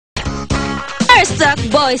Starstruck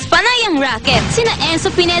Boys, panayang racket. Sina Enzo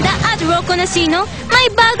Pineda at Rocco Nacino, may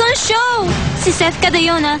bagong show. Si Seth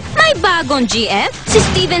Cadayona, may bagong GF. Si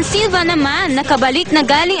Steven Silva naman, nakabalik na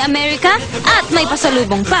galing Amerika at may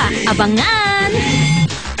pasalubong pa. Abangan!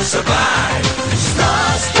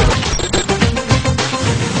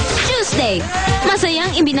 Tuesday, masayang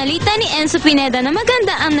ibinalita ni Enzo Pineda na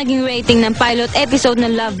maganda ang naging rating ng pilot episode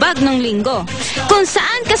ng Love Bug nung linggo, kung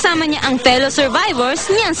saan kasama niya ang fellow survivors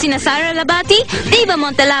niyang sina Sara Labati, Diva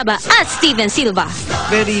Montalaba at Steven Silva.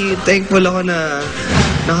 Very thankful ako na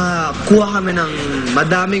nakakuha kami ng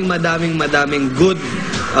madaming good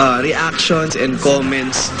reactions and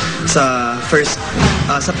comments sa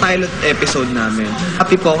sa pilot episode namin.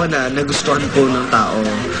 Happy po ako na nagustuhan po ng tao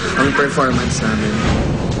ang performance namin.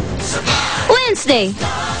 Wednesday,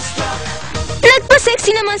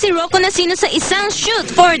 nagpa-sexy naman si Rocco Nacino sa isang shoot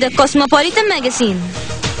for the Cosmopolitan magazine.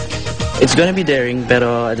 It's gonna be daring,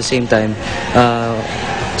 pero at the same time,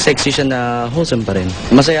 sexy siya na wholesome pa rin.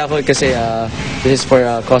 Masaya ako kasi this is for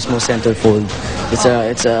Cosmo Centerfold.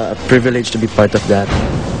 It's a privilege to be part of that.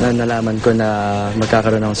 Nalaman ko na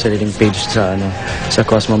magkakaroon ng sariling page sa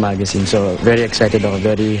Cosmo magazine. So very excited ako,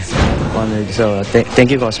 very honored. So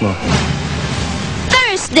thank you, Cosmo.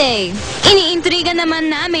 Thursday, iniintriga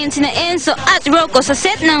naman namin sina Enzo at Rocco sa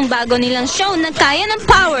set ng bago nilang show na Kaya ng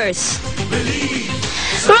Powers.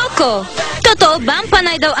 Rocco, totoo bang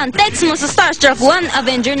panay daw ang text mo sa Starstruck 1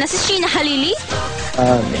 Avenger na si Sheena Halili?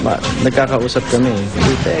 Nagkakausap kami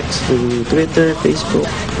through text, through Twitter, Facebook.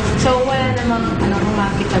 So wala namang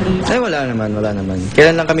kumapit dito? Ay, wala naman.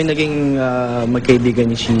 Kailan lang kami naging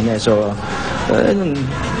magkaibigan ni Sheena. So,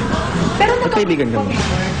 Pero magkaibigan kami.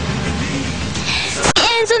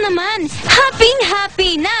 Enzo naman,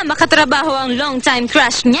 happy na makatrabaho ang long-time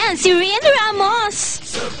crush niyan, si Rian Ramos.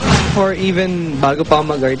 Or even bago pa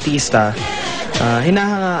ako mag-artista,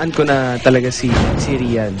 hinahangaan ko na talaga si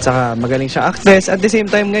Rian. Saka magaling siya actress. At the same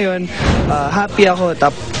time ngayon, happy ako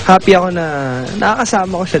na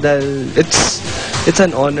nakakasama ko siya dahil it's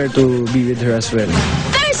an honor to be with her as well.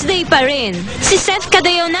 Thursday pa rin, si Seth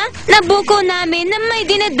Cadayona, nabuko namin na may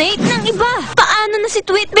dinedate ng iba. Paano na si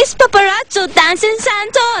Tweetbiz Paparazzo, Dancing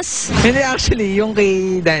Santos? Hindi, actually, yung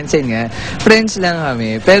kay Dancing nga, friends lang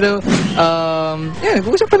kami. Pero, yun,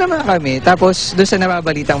 nag-uusap pa naman kami. Tapos, doon sa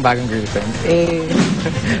nababalitang bagong girlfriend,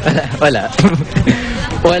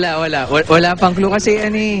 wala pang clue kasi,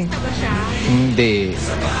 hindi.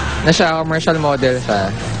 Nasa commercial model siya.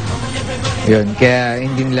 Yun, kaya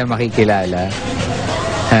hindi nila makikilala.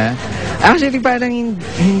 Ha? Actually, parang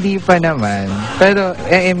hindi pa naman. Pero,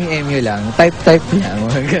 MU lang. Type lang.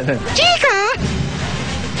 Chika!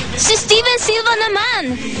 Si Steven Silva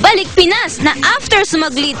naman, balik Pinas na after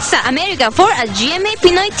sumaglit sa Amerika for a GMA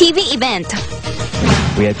Pinoy TV event.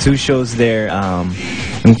 We had 2 shows there.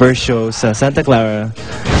 Yung first show sa Santa Clara,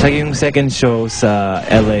 saka yung second show sa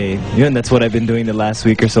LA. Yun, that's what I've been doing the last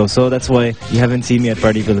week or so. So that's why you haven't seen me at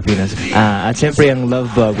Party Pilipinas. At syempre ang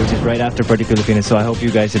Love Bug, which is right after Party Pilipinas. So I hope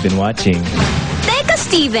you guys have been watching. Teka,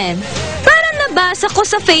 Steven, parang nabasa ko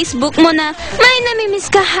sa Facebook mo na may namimiss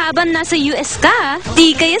ka habang nasa US ka.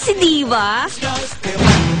 Di kaya si Diva?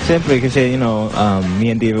 Siyempre, kasi, me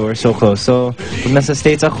and Diva were so close. So, pag nasa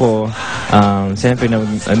States ako, siyempre,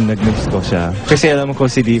 nag-miss ko siya. Kasi alam ko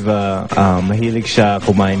si Diva, mahilig siya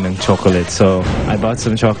kumain ng chocolate. So, I bought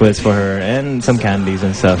some chocolates for her and some candies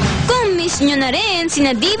and stuff. Kung miss nyo na rin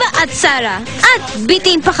sina Diva at Sara, at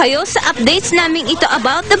bitin pa kayo sa updates naming ito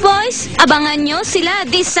about the boys, abangan nyo sila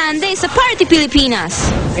this Sunday sa Party Pilipinas.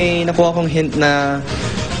 May nakuha akong hint na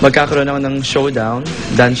magkakaroon ako ng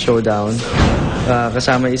dance showdown.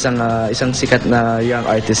 Kasama isang sikat na young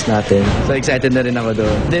artist natin. So excited na rin ako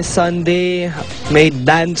doon. This Sunday, may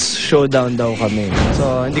dance showdown daw kami.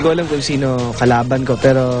 So hindi ko alam kung sino kalaban ko,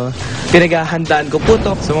 pero pinaghahandaan ko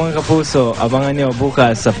putok. So mga kapuso, abangan nyo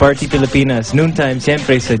bukas sa Party Pilipinas, noontime,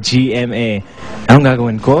 siyempre sa GMA. Anong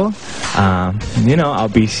gagawin ko?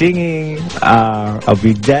 I'll be singing, I'll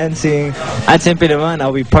be dancing, at siyempre naman,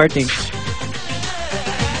 I'll be partying